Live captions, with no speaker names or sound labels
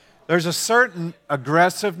There's a certain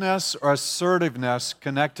aggressiveness or assertiveness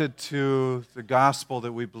connected to the gospel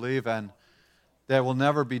that we believe in that will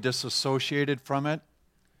never be disassociated from it.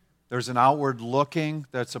 There's an outward looking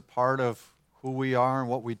that's a part of who we are and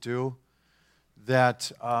what we do that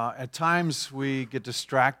at times we get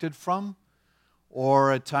distracted from,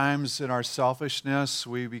 or at times in our selfishness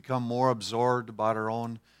we become more absorbed about our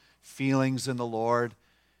own feelings in the Lord.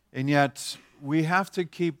 And yet we have to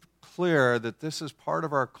keep clear that this is part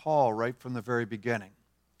of our call right from the very beginning.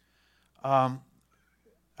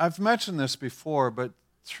 I've mentioned this before, but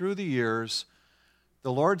through the years,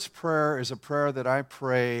 the Lord's Prayer is a prayer that I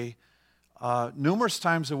pray numerous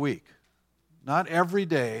times a week. Not every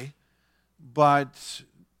day, but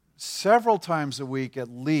several times a week at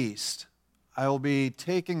least. I will be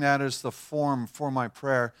taking that as the form for my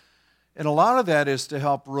prayer. And a lot of that is to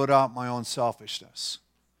help root out my own selfishness.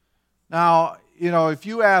 Now, if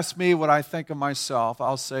you ask me what I think of myself,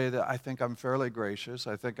 I'll say that I think I'm fairly gracious.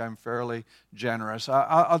 I think I'm fairly generous.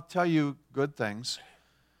 I'll tell you good things.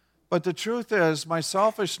 But the truth is, my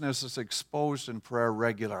selfishness is exposed in prayer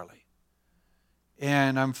regularly.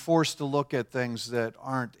 And I'm forced to look at things that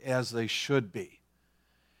aren't as they should be.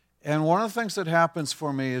 And one of the things that happens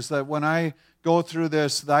for me is that when I go through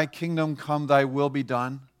this, thy kingdom come, thy will be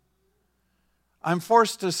done, I'm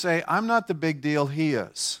forced to say, I'm not the big deal, he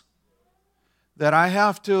is. That I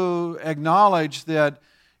have to acknowledge that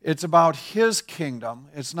it's about his kingdom,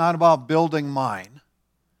 it's not about building mine,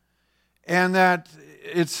 and that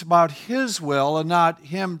it's about his will and not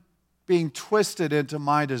him being twisted into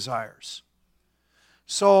my desires.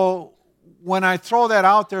 So when I throw that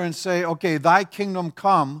out there and say, okay, thy kingdom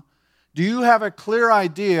come, do you have a clear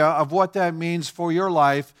idea of what that means for your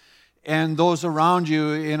life and those around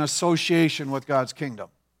you in association with God's kingdom?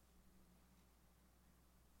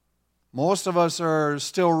 Most of us are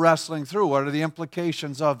still wrestling through what are the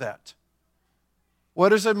implications of that. What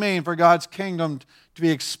does it mean for God's kingdom to be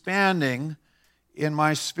expanding in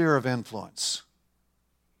my sphere of influence?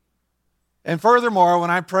 And furthermore,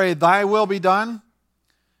 when I pray, thy will be done,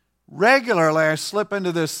 regularly I slip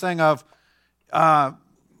into this thing of,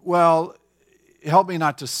 well, help me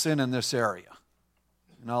not to sin in this area.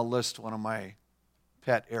 And I'll list one of my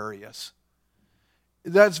pet areas.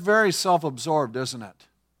 That's very self-absorbed, isn't it?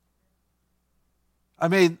 I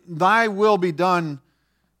mean, thy will be done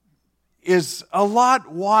is a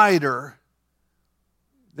lot wider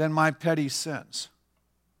than my petty sins.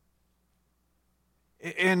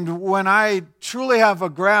 And when I truly have a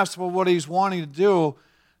grasp of what he's wanting to do,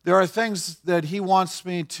 there are things that he wants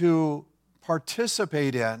me to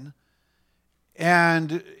participate in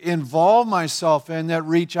and involve myself in that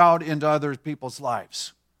reach out into other people's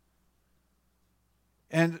lives.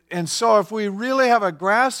 And so if we really have a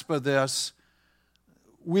grasp of this,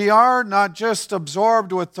 we are not just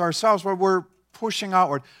absorbed with ourselves, but we're pushing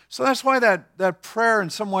outward. So that's why that prayer,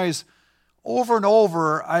 in some ways, over and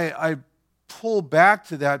over, I pull back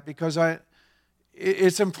to that because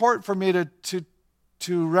it's important for me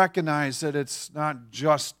to recognize that it's not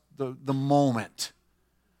just the moment.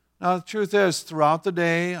 Now, the truth is, throughout the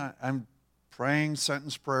day, I'm praying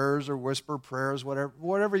sentence prayers or whisper prayers,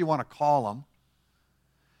 whatever you want to call them.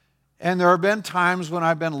 And there have been times when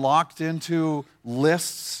I've been locked into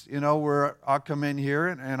lists, where I'll come in here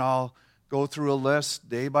and I'll go through a list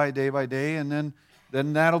day by day, and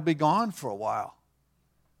then that'll be gone for a while.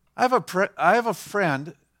 I have a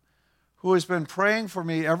friend who has been praying for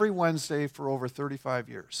me every Wednesday for over 35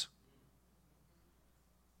 years.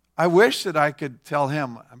 I wish that I could tell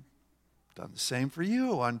him, I've done the same for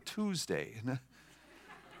you on Tuesday.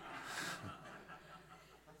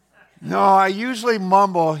 No, I usually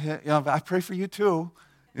mumble, I pray for you too.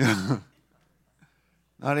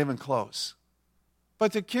 Not even close.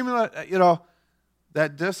 But to accumulate,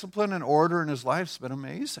 that discipline and order in his life's been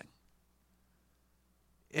amazing.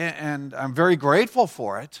 And I'm very grateful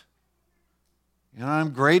for it. I'm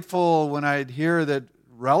grateful when I'd hear that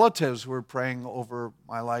relatives were praying over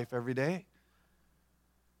my life every day.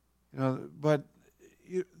 But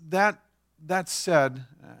that said,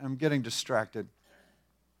 I'm getting distracted.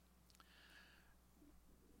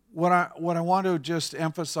 What I want to just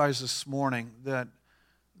emphasize this morning, that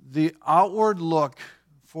the outward look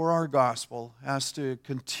for our gospel has to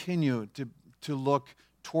continue to look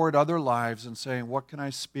toward other lives and saying, what can I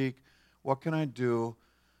speak, what can I do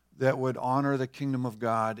that would honor the kingdom of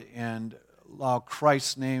God and allow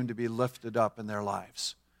Christ's name to be lifted up in their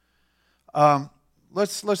lives.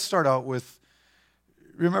 Let's start out with,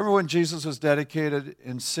 remember when Jesus was dedicated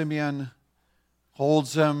and Simeon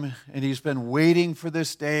holds him, and he's been waiting for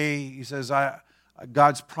this day. He says,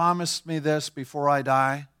 God's promised me this before I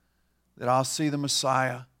die, that I'll see the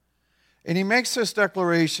Messiah. And he makes this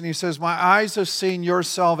declaration. He says, my eyes have seen your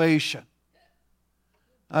salvation.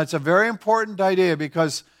 Now, it's a very important idea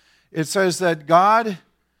because it says that God,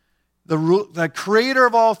 the creator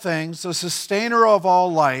of all things, the sustainer of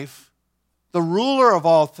all life, the ruler of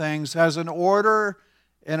all things, has an order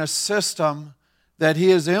and a system that he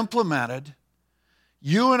has implemented.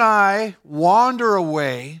 You and I wander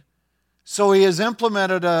away, so he has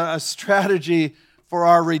implemented a strategy for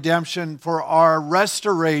our redemption, for our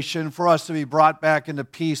restoration, for us to be brought back into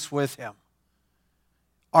peace with him.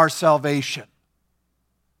 Our salvation.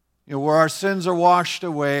 Where our sins are washed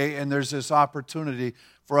away and there's this opportunity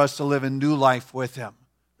for us to live a new life with him.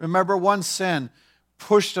 Remember, one sin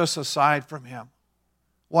pushed us aside from him.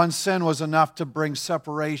 One sin was enough to bring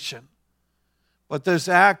separation. But this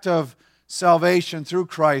act of salvation through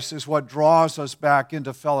Christ is what draws us back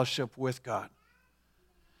into fellowship with God.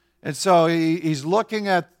 And so he's looking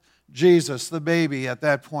at Jesus, the baby at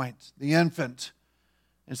that point, the infant,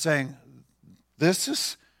 and saying, this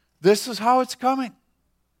is how it's coming.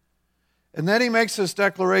 And then he makes this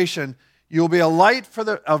declaration, you'll be a light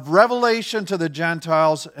of revelation to the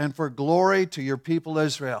Gentiles and for glory to your people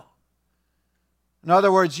Israel. In other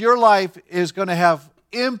words, your life is going to have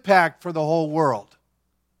impact for the whole world.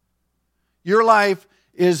 Your life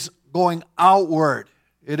is going outward.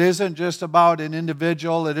 It isn't just about an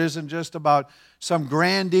individual. It isn't just about some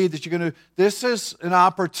grand deed that you're going to do. This is an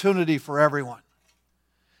opportunity for everyone.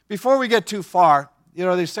 Before we get too far,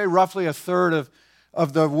 they say roughly a third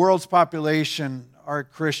of the world's population are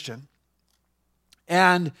Christian.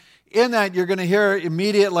 And in that, you're going to hear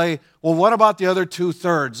immediately, well, what about the other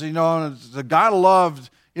 2/3? The God loved,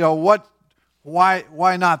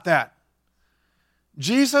 why not that?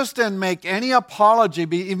 Jesus didn't make any apology,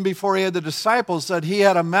 even before he had the disciples, that he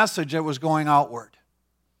had a message that was going outward.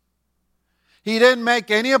 He didn't make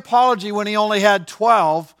any apology when he only had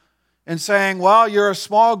 12 and saying, well, you're a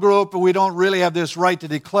small group, but we don't really have this right to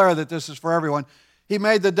declare that this is for everyone. He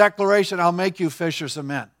made the declaration, I'll make you fishers of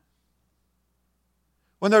men.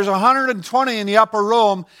 When there's 120 in the upper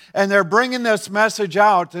room and they're bringing this message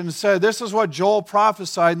out and said, this is what Joel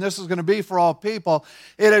prophesied and this is going to be for all people,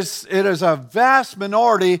 it is a vast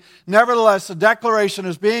minority. Nevertheless, the declaration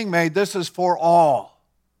is being made, this is for all.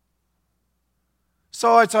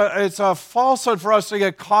 So it's a falsehood for us to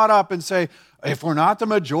get caught up and say, if we're not the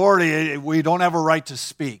majority, we don't have a right to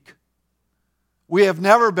speak. We have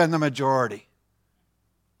never been the majority.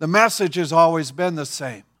 The message has always been the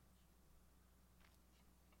same.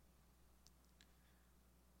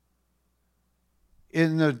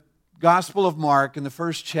 In the Gospel of Mark, in the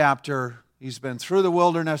first chapter, he's been through the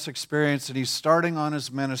wilderness experience and he's starting on his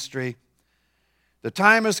ministry. The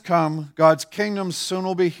time has come. God's kingdom soon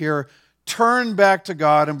will be here. Turn back to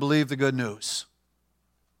God and believe the good news.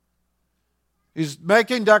 He's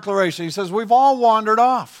making declaration. He says, we've all wandered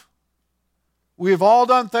off. We've all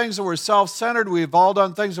done things that were self-centered. We've all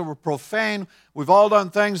done things that were profane. We've all done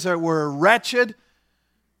things that were wretched.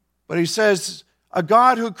 But he says, a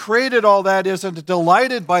God who created all that isn't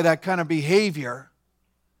delighted by that kind of behavior,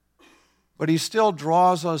 but he still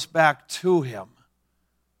draws us back to him.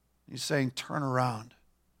 He's saying, turn around.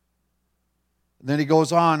 And then he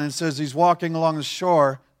goes on and says he's walking along the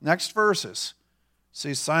shore. Next verses.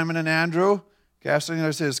 See Simon and Andrew casting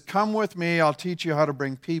there, says, come with me, I'll teach you how to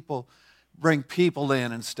bring people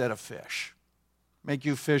in instead of fish. Make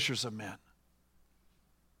you fishers of men.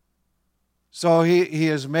 So he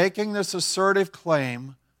is making this assertive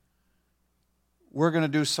claim, we're going to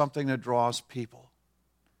do something that draws people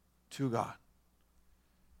to God.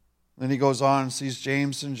 Then he goes on and sees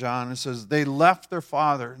James and John and says, they left their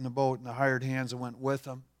father in the boat and the hired hands and went with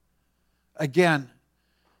them. Again,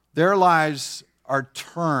 their lives are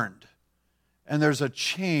turned and there's a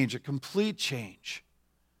change, a complete change.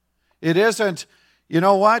 It isn't, you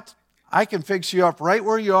know what, I can fix you up right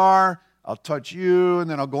where you are, I'll touch you, and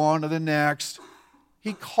then I'll go on to the next.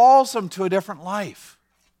 He calls them to a different life.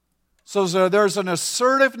 So there's an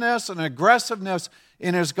assertiveness, an aggressiveness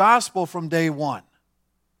in his gospel from day one.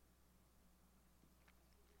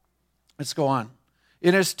 Let's go on.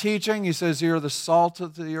 In his teaching, he says, you're the salt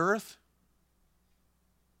of the earth.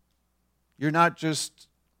 You're not just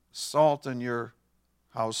salt in your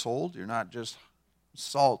household. You're not just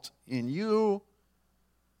salt in you.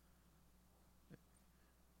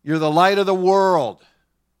 You're the light of the world.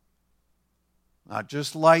 Not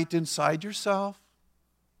just light inside yourself.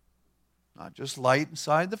 Not just light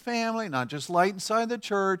inside the family. Not just light inside the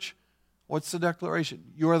church. What's the declaration?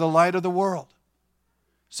 You are the light of the world.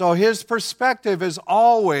 So his perspective is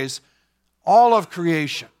always all of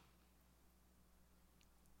creation.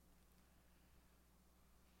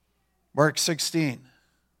 Mark 16.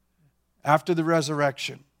 after the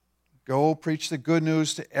resurrection, go preach the good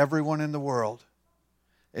news to everyone in the world.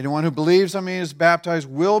 Anyone who believes on me and is baptized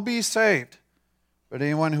will be saved, but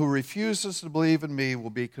anyone who refuses to believe in me will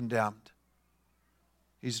be condemned.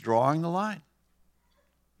 He's drawing the line.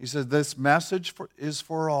 He said this message is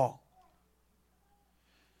for all.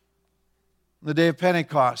 The day of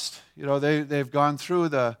Pentecost, they've gone through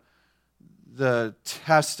the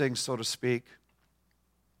testing, so to speak,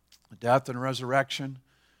 death and resurrection.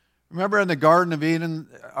 Remember in the Garden of Eden,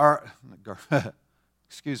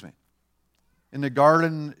 in the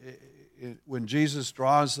garden, when Jesus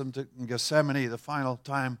draws them to Gethsemane the final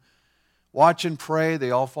time, watch and pray,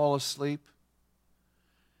 they all fall asleep.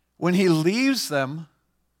 When he leaves them,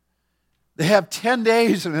 they have 10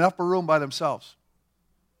 days in an upper room by themselves.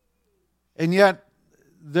 And yet,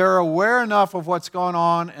 they're aware enough of what's going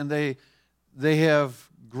on, and they have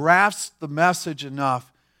grasped the message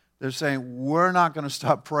enough. They're saying, we're not going to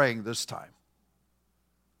stop praying this time.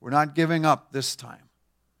 We're not giving up this time.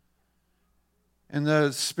 And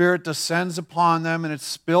the Spirit descends upon them, and it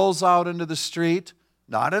spills out into the street.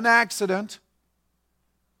 Not an accident.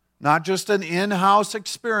 Not just an in-house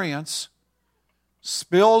experience.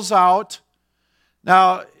 Spills out.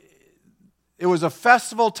 Now, it was a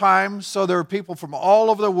festival time, so there were people from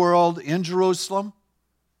all over the world in Jerusalem.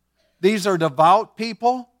 These are devout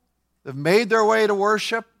people. They've made their way to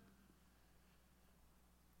worship.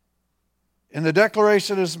 And the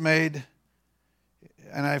declaration is made,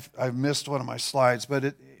 and I've missed one of my slides,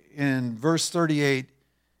 but in verse 38,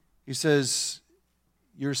 he says,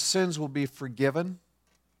 your sins will be forgiven.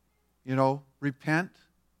 Repent,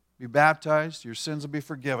 be baptized, your sins will be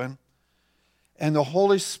forgiven, and the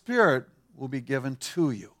Holy Spirit will be given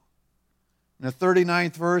to you. In the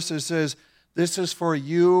 39th verse, it says, this is for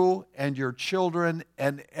you and your children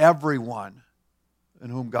and everyone in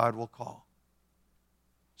whom God will call.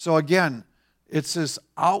 So again, it's this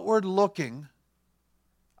outward-looking,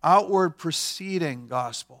 outward-proceeding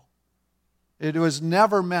gospel. It was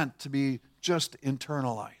never meant to be just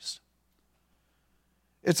internalized.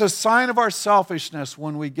 It's a sign of our selfishness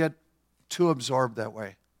when we get too absorbed that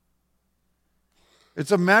way.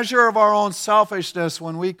 It's a measure of our own selfishness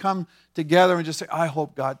when we come together and just say, I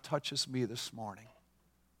hope God touches me this morning.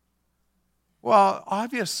 Well,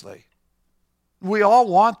 obviously, we all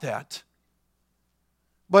want that.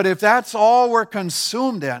 But if that's all we're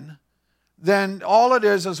consumed in, then all it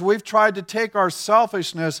is we've tried to take our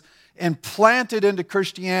selfishness and plant it into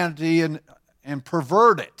Christianity and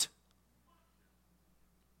pervert it.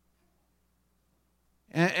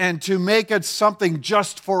 And to make it something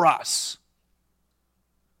just for us.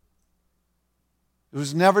 It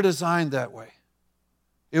was never designed that way.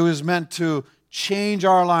 It was meant to change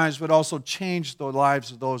our lives, but also change the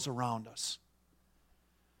lives of those around us.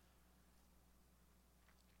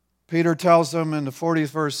 Peter tells them in the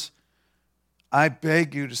 40th verse, I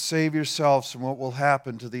beg you to save yourselves from what will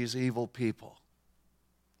happen to these evil people.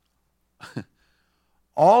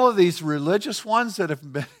 All of these religious ones that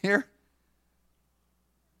have been here,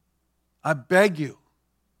 I beg you.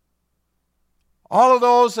 All of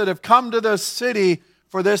those that have come to this city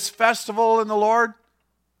for this festival in the Lord,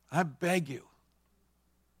 I beg you,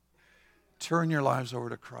 turn your lives over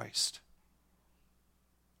to Christ.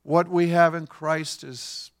 What we have in Christ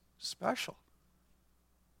is special.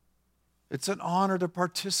 It's an honor to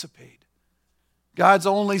participate. God's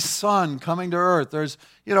only Son coming to earth.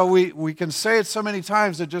 We can say it so many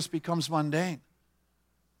times it just becomes mundane.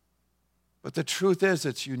 But the truth is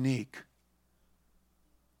it's unique.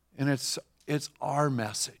 And it's our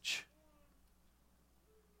message.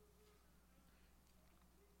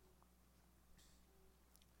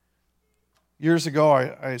 Years ago,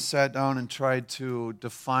 I sat down and tried to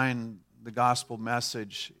define the gospel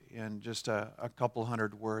message in just a couple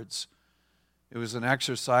hundred words. It was an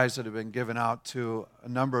exercise that had been given out to a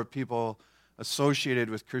number of people associated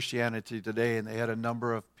with Christianity Today, and they had a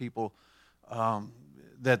number of people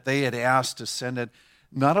that they had asked to send it.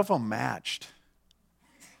 None of them matched.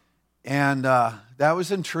 And that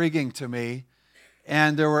was intriguing to me.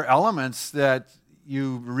 And there were elements that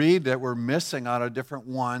you read that were missing out of different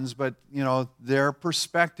ones, but, their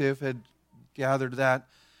perspective had gathered that.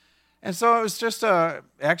 And so it was just an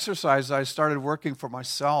exercise. I started working for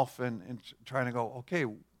myself and trying to go, okay,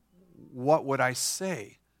 what would I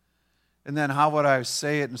say? And then how would I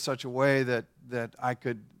say it in such a way that I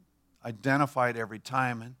could identify it every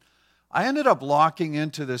time? And I ended up locking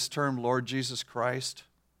into this term, Lord Jesus Christ.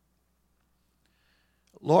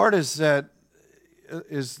 Lord is the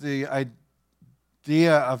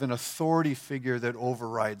idea of an authority figure that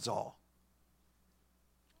overrides all.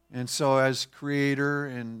 And so as creator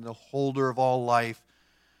and the holder of all life,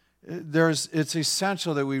 it's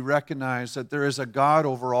essential that we recognize that there is a God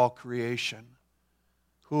over all creation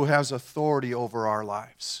who has authority over our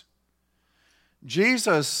lives.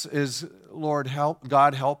 Jesus is, Lord, help,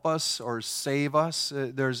 God help us or save us.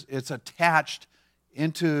 It's attached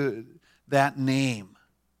into that name.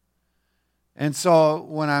 And so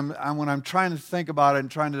when I'm trying to think about it and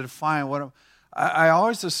trying to define what I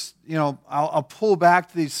always just, I'll pull back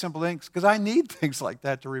to these simple things because I need things like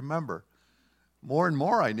that to remember. More and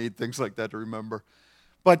more I need things like that to remember.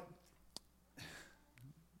 But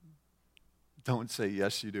don't say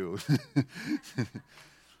yes, you do.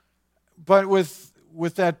 But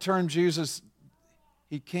with that term, Jesus,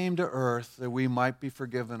 he came to earth that we might be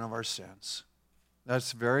forgiven of our sins.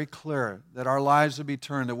 That's very clear, that our lives would be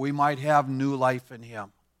turned, that we might have new life in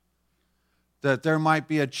him, that there might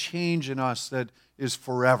be a change in us that is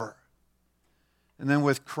forever. And then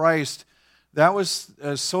with Christ, that was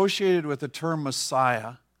associated with the term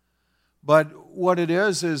Messiah. But what it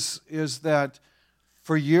is that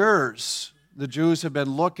for years, the Jews have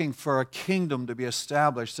been looking for a kingdom to be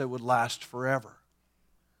established that would last forever.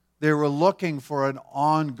 They were looking for an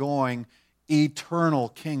ongoing, eternal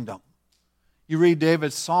kingdom. You read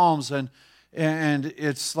David's Psalms, and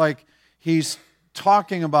it's like he's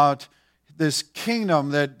talking about this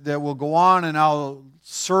kingdom that will go on, and I'll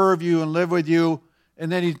serve you and live with you,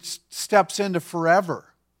 and then he steps into forever.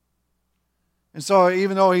 And so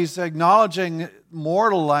even though he's acknowledging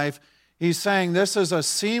mortal life, he's saying this is a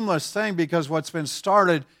seamless thing because what's been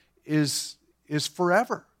started is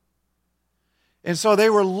forever. And so they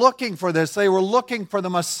were looking for this. They were looking for the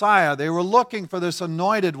Messiah. They were looking for this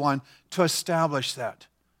anointed one to establish that.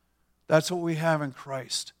 That's what we have in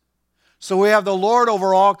Christ. So we have the Lord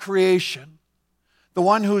over all creation, the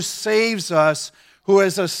one who saves us, who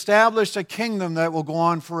has established a kingdom that will go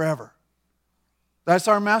on forever. That's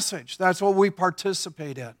our message. That's what we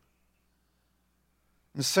participate in.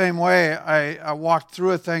 In the same way, I walked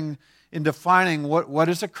through a thing in defining what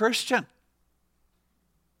is a Christian.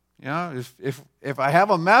 If I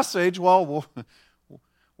have a message, well,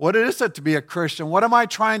 what is it to be a Christian? What am I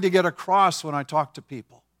trying to get across when I talk to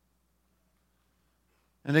people?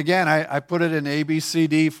 And again, I put it in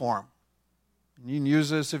ABCD form. You can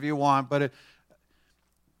use this if you want, but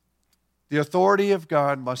the authority of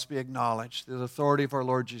God must be acknowledged, the authority of our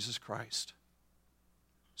Lord Jesus Christ.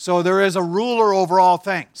 So there is a ruler over all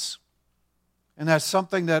things, and that's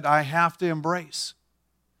something that I have to embrace.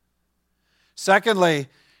 Secondly,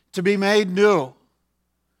 to be made new,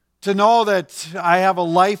 to know that I have a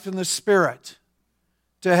life in the Spirit,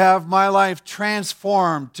 to have my life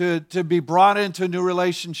transformed, to be brought into a new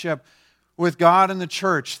relationship with God and the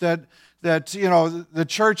church, that the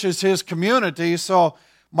church is his community, so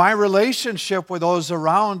my relationship with those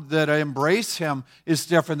around that embrace him is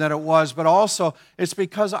different than it was, but also it's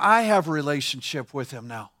because I have a relationship with him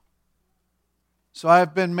now. So I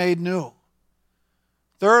have been made new.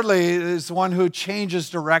 Thirdly, is one who changes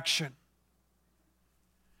direction.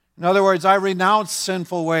 In other words, I renounce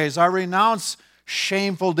sinful ways. I renounce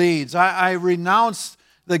shameful deeds. I renounce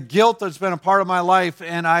the guilt that's been a part of my life,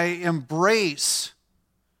 and I embrace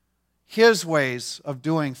his ways of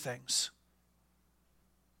doing things.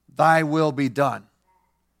 Thy will be done.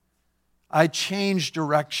 I change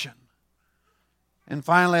direction. And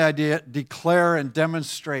finally, I declare and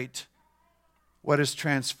demonstrate what is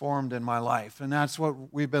transformed in my life. And that's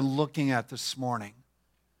what we've been looking at this morning.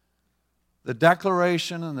 The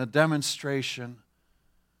declaration and the demonstration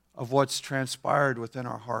of what's transpired within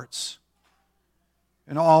our hearts.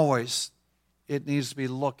 And always, it needs to be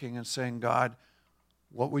looking and saying, God,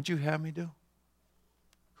 what would you have me do?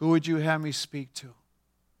 Who would you have me speak to?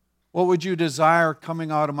 What would you desire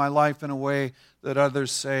coming out of my life in a way that others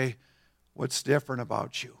say, what's different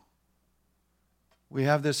about you? We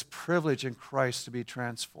have this privilege in Christ to be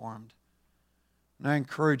transformed. And I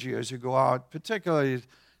encourage you as you go out, particularly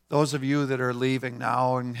those of you that are leaving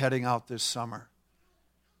now and heading out this summer,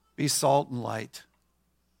 be salt and light.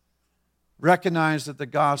 Recognize that the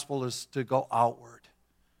gospel is to go outward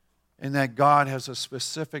and that God has a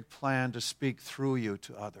specific plan to speak through you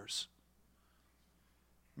to others.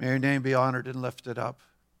 May your name be honored and lifted up,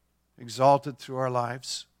 exalted through our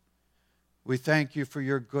lives. We thank you for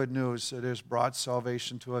your good news that has brought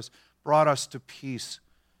salvation to us, brought us to peace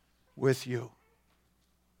with you.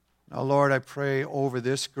 Now, Lord, I pray over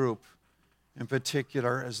this group in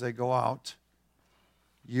particular as they go out.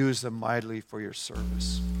 Use them mightily for your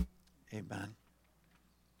service. Amen.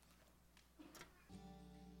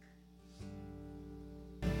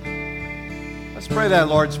 Let's pray that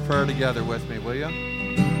Lord's Prayer together with me, will you?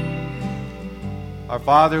 Our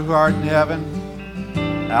Father who art in heaven,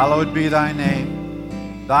 hallowed be thy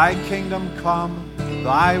name. Thy kingdom come,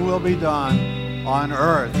 thy will be done on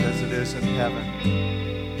earth as it is in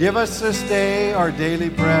heaven. Give us this day our daily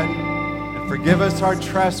bread, and forgive us our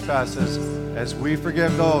trespasses as we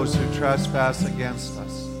forgive those who trespass against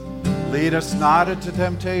us. Lead us not into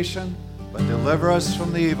temptation, but deliver us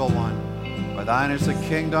from the evil one. For thine is the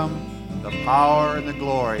kingdom, the power, and the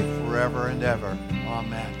glory forever and ever.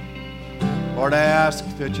 Amen. Lord, I ask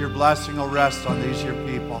that your blessing will rest on these your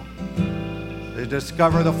people. They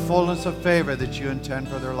discover the fullness of favor that you intend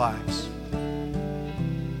for their lives.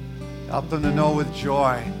 Help them to know with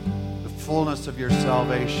joy the fullness of your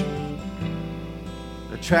salvation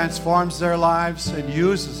that transforms their lives and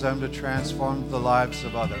uses them to transform the lives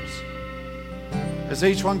of others. As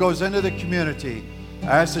each one goes into the community,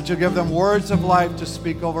 I ask that you give them words of life to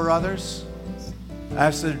speak over others. I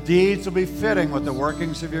ask that deeds will be fitting with the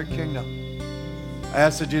workings of your kingdom. I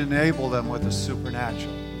ask that you enable them with the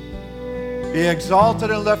supernatural. Be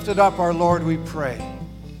exalted and lifted up, our Lord, we pray.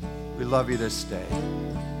 We love you this day.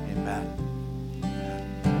 Amen.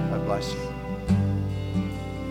 Amen. God bless you.